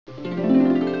All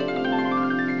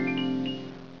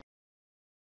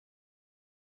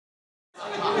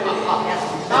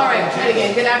right, try it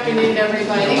again. Good afternoon,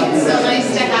 everybody. It's so nice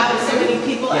to have so many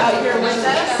people out here with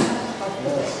us.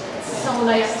 It's so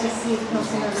nice to see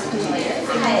Councilmember here.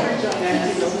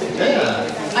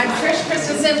 I'm Trish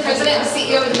Christensen, President and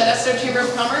CEO of the Modesto Chamber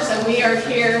of Commerce, and we are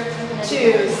here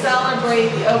to celebrate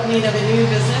the opening of a new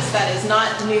business that is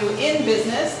not new in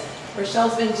business.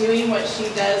 Rochelle's been doing what she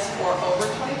does for over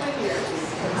 25 years.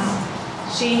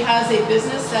 She has a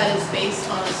business that is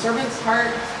based on a servant's heart.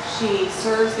 She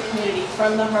serves the community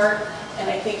from the heart,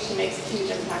 and I think she makes a huge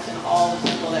impact on all the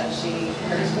people that she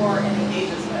cares for and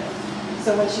engages with.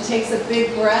 So when she takes a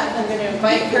big breath, I'm going to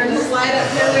invite her to slide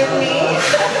up here with me.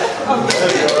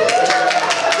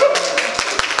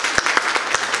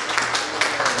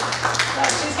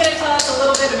 She's going to tell us a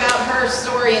little bit about her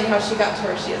story and how she got to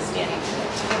where she is standing today.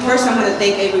 First, I want to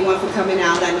thank everyone for coming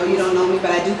out. I know you don't know me,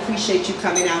 but I do appreciate you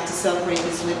coming out to celebrate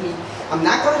this with me. I'm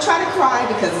not going to try to cry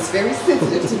because it's very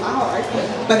sensitive to my heart.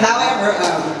 But however,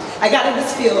 I got in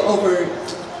this field over,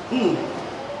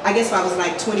 I guess when I was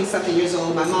like 20-something years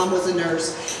old. My mom was a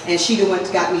nurse, and she the one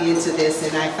that got me into this,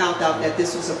 and I found out that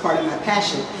this was a part of my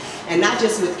passion. And not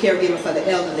just with caregiving for the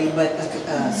elderly, but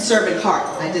a servant heart.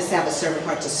 I just have a servant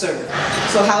heart to serve.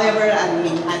 So however, I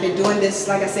mean, I've been doing this,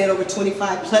 like I said, over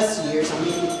 25 plus years. I'm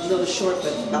maybe a little short,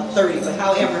 but about 30. But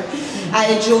however, I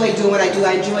enjoy doing what I do.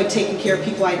 I enjoy taking care of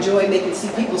people. I enjoy see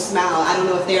people smile. I don't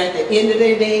know if they're at the end of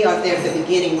their day or if they're at the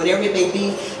beginning. Whatever it may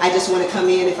be, I just want to come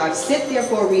in. If I sit there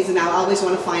for a reason, I always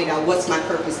want to find out what's my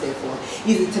purpose there for.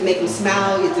 Either to make them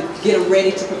smile, either to get them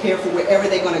ready to prepare for wherever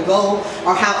they're going to go,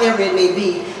 or however it may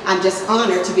be. I'm just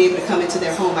honored to be able to come into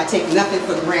their home. I take nothing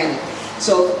for granted.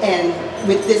 So, and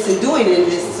with this and doing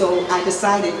this, so I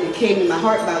decided, it came in my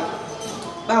heart about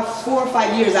 4 or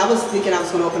 5 years. I was thinking I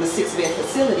was going to open a 6-bed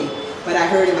facility, but I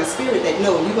heard in my spirit that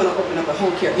no, you're going to open up a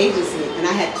home care agency. And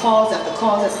I had calls after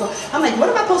calls after calls. I'm like, what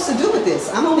am I supposed to do with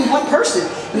this? I'm only one person.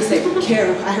 And he said,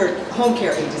 I heard home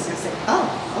care agency. I said, oh,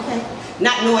 okay.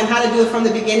 Not knowing how to do it from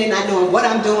the beginning, not knowing what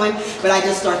I'm doing, but I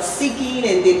just start seeking,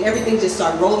 and then everything just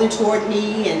started rolling toward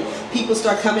me, and people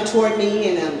start coming toward me,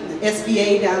 and the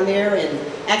SBA down there, and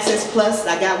Access Plus,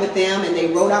 I got with them, and they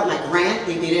wrote out my grant.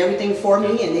 They did everything for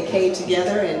me, and they came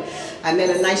together, and I met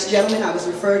a nice gentleman. I was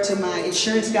referred to my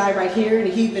insurance guy right here, and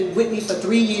he'd been with me for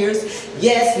 3 years.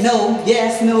 Yes, no,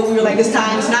 we were like, it's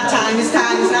time, it's not time, it's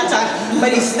time, it's not time.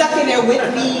 But he's stuck in there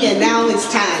with me, and now it's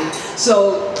time.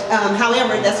 So,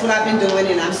 however, that's what I've been doing,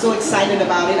 and I'm so excited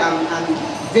about it. I'm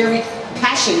very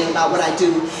passionate about what I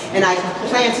do, and I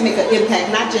plan to make an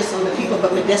impact not just on the people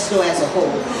but Modesto as a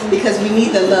whole, because we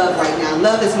need the love right now.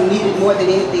 Love is needed more than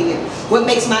anything, and what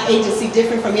makes my agency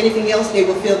different from anything else, they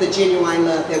will feel the genuine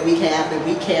love that we have, that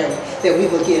we carry, that we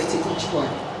will give to each one.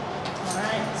 All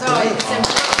right. So it's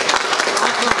important.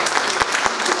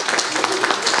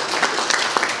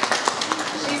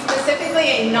 She's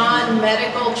specifically a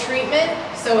non-medical treatment,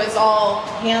 so it's all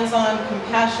hands-on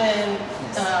compassion,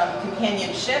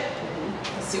 companionship.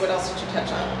 See, what else did you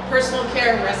touch on? Personal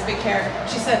care, respite care.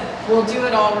 She said, we'll do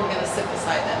it all, we're going to sit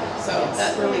beside them. So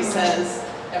that really says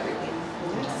everything.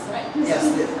 Right? Yes.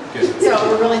 Good. So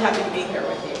we're really happy to be here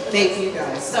with you. Thank you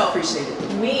guys. So appreciate it.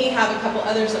 We have a couple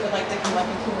others that would like to come up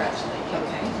and congratulate you.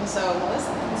 Okay. And so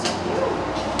Melissa,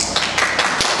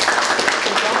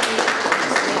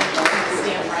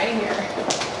 stand right here.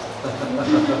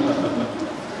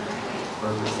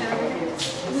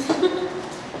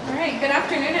 All right, good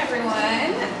afternoon,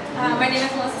 everyone. My name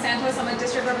is Melissa Santos. I'm a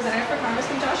district representative for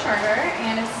Congressman Josh Harder,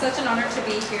 and it's such an honor to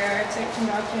be here to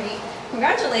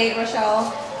congratulate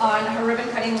Rochelle on her ribbon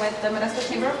cutting with the Modesto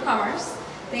Chamber of Commerce.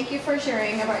 Thank you for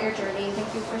sharing about your journey.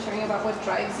 Thank you for sharing about what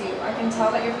drives you. I can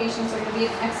tell that your patients are going to be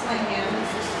in excellent hands,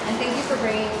 and thank you for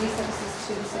bringing these services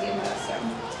to the city of Modesto.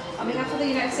 On behalf of the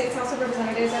United States House of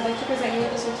Representatives, I'd like to present you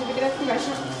with a certificate of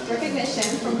congressional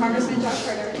recognition from Congressman Josh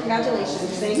Harder.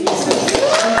 Congratulations. Thank you.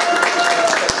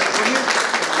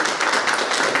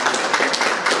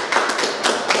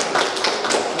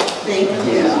 Thank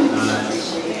you.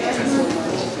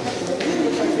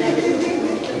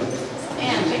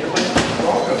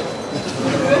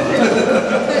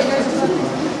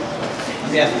 On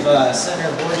behalf of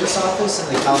Senator Borges' office and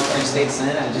the California State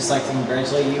Senate, I'd just like to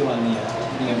congratulate you on the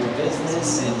opening of your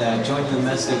business and joining the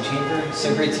Modesto Chamber.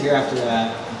 So great to hear after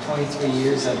 23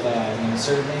 years of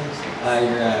serving,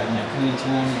 you're coming into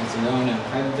your own with your own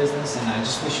private business, and I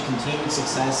just wish you continued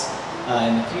success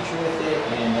in the future with it.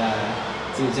 And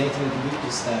if there's anything we can do,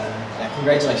 just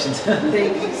congratulations.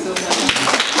 Thank you so much.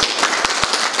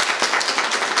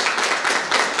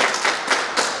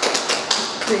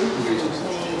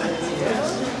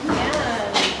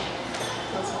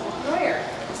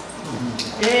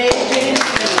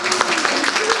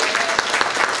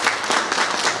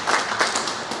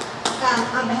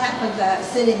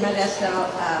 City of Modesto,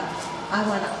 I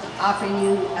want to offer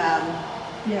you,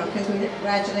 you know,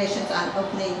 congratulations on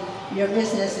opening your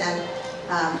business, and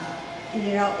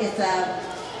you know, it's a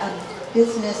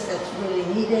business that's really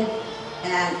needed,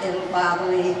 and it'll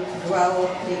probably grow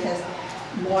because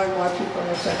more and more people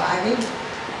are surviving,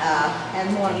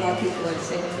 and more people are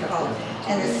staying at home.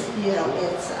 And it's, you know,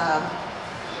 it's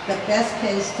the best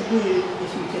place to be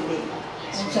if you can be.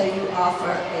 And so you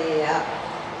offer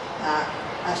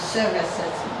a service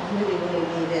that's really, really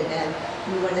needed, and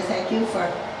we want to thank you for,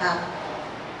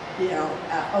 you know,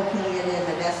 opening it in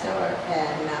Modesto,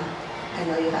 and I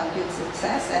know you have good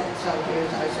success, and so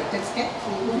here's our certificate.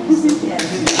 Yes.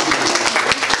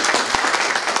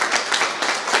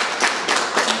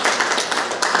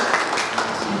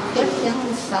 Quit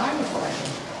feeling sorry for him.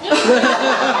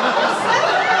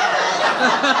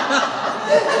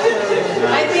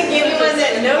 I think anyone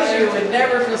that knows you would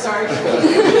never feel sorry for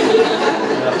you.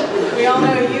 We all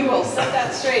know you will set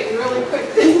that straight really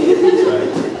quickly.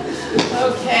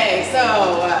 Okay, so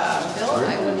Bill,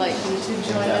 I would like you to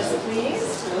join us,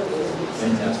 please.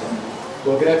 Fantastic.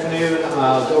 Well, good afternoon.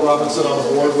 Bill Robinson on the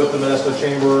board with the Modesto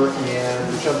Chamber,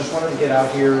 and Rochelle, just wanted to get out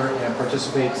here and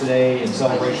participate today in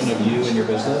celebration of you and your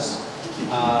business.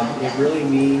 It really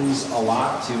means a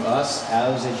lot to us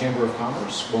as a Chamber of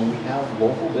Commerce when we have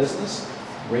local business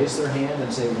raise their hand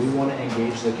and say we want to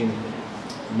engage the community,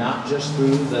 not just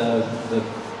through the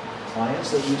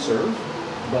clients that we serve,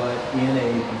 but in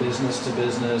a business to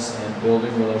business and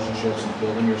building relationships and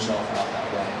building yourself out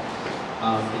that way.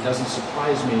 It doesn't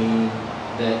surprise me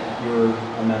that you're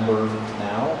a member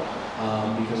now,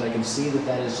 because I can see that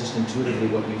that is just intuitively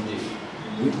what we do.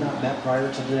 We've not met prior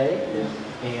to today,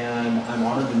 and I'm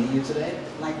honored to meet you today.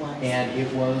 Likewise. And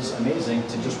it was amazing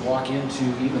to just walk into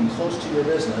even close to your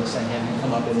business and have you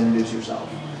come up and introduce yourself.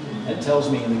 It tells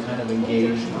me the kind of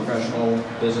engaged professional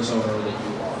business owner that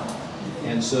you are.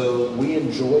 And so we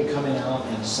enjoy coming out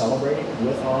and celebrating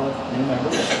with our new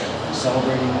members,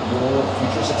 celebrating your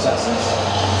future successes,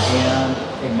 and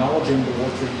acknowledging the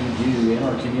work that you do in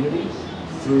our community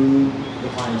through the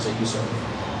clients that you serve,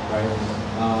 right?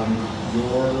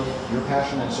 Your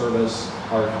passion and service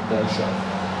are does show,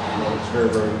 and it's very,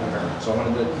 very apparent. So I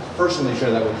wanted to personally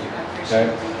share that with you,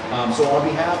 okay? So on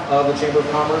behalf of the Chamber of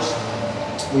Commerce,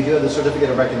 we do have the Certificate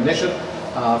of Recognition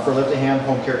for Lift a Hand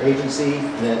Home Care Agency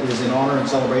that is in honor and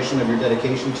celebration of your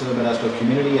dedication to the Modesto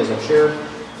community, as I've shared,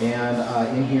 and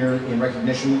in here in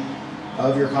recognition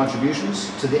of your contributions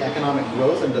to the economic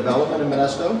growth and development in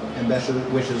Modesto, and best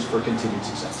wishes for continued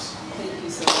success. Thank you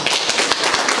so much.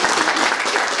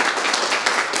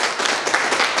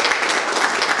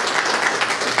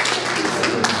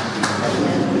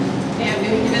 And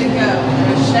we're going to go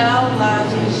Rochelle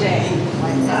Ladige.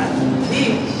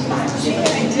 I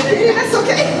did it. That's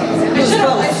okay.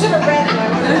 I should have read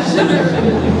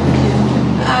it.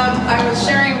 I was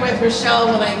sharing with Rochelle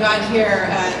when I got here,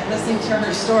 listening to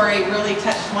her story really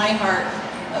touched my heart,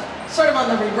 sort of on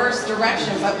the reverse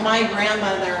direction, but my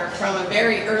grandmother from a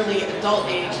very early adult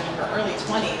age, in her early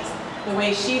 20s, the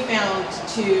way she found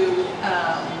to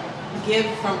give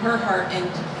from her heart and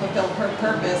fulfill her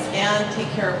purpose and take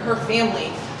care of her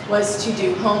family was to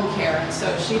do home care. And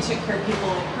so she took care of people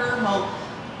in her home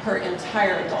her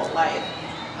entire adult life.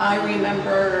 I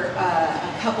remember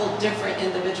a couple different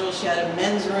individuals. She had a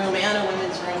men's room and a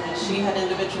women's room, and she had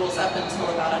individuals up until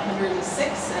about 106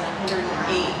 and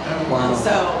 108. Wow. And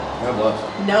so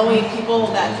knowing people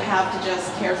that have to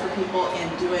just care for people and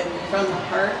do it from the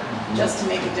heart, just to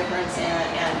make a difference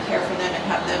and care for them and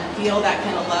have them feel that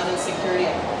kind of love and security,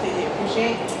 I completely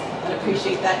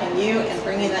appreciate that in you and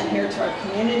bringing that here to our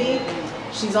community.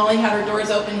 She's only had her doors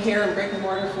open here in brick and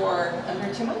mortar for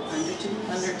under 2 months?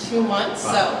 Under 2 months.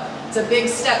 Wow. So it's a big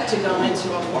step to go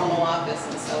into a formal office,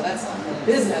 and so that's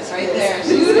business right there.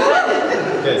 She's got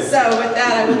it. So with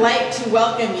that, I would like to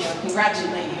welcome you and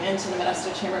congratulate you into the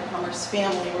Modesto Chamber of Commerce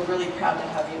family. We're really proud to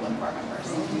have you one of our members.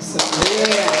 Thank you so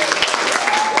much.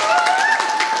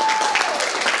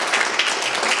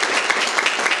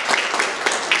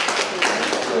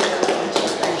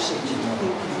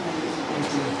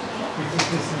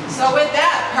 So with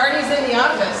that, party's in the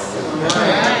office.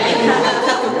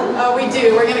 Oh, we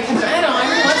do. We're going to come. I know.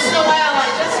 Every once in a while, I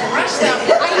just rush them.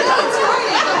 I know it's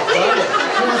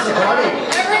party.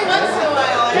 Every once in a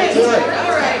while. All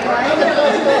right.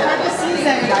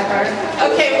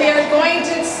 Okay, we are going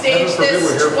to stage this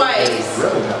twice.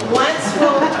 Once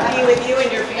will be with you and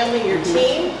your family, your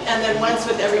team, and then once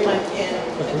with everyone in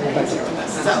attendance here with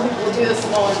us. So we'll do this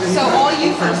all in. So all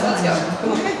you first, let's go.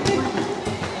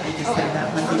 Okay.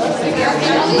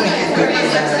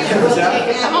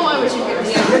 Come on, why would you give us?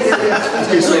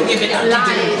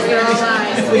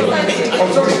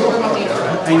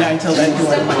 I know, until then, you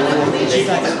want my she's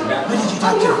like, who did you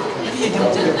talk to?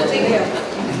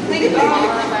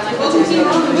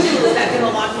 That's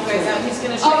gonna lock you guys out. He's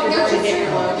gonna show you where to get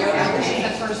your logo.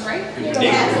 That's first, right? Oh,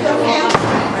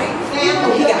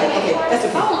 he got it, okay, that's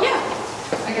okay. Oh, yeah.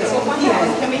 I guess we'll find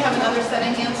out. Can we have another set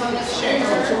of hands on this? Sure. And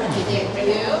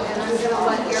I'm gonna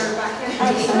let your back end.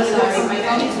 Sorry, my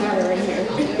phone's not right here.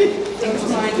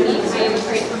 I am a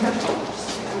great professional.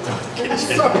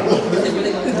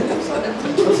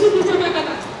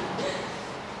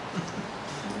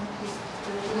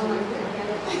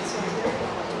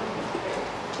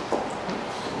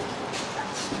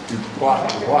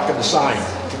 Blocking the sign.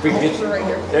 If we can get Right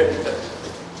here. there,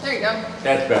 There you go.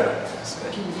 that's better.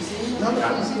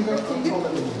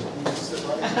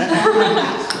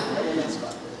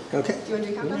 Okay. Do you want to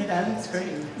do a countdown? Hey, that's great.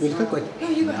 You quick one. No,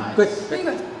 you go. Quick. No, you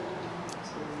go.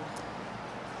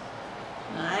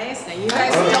 Nice. Now you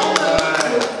guys don't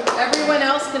move. Everyone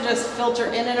else can just filter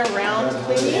in and around,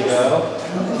 please.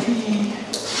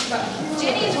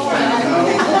 Jenny's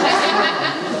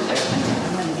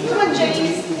Come on,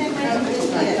 Jenny.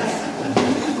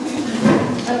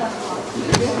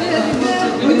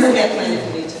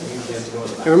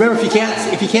 And remember, if you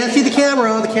can't see the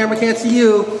camera can't see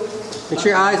you. Make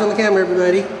sure your eyes on the camera,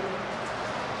 everybody.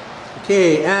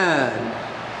 Okay, and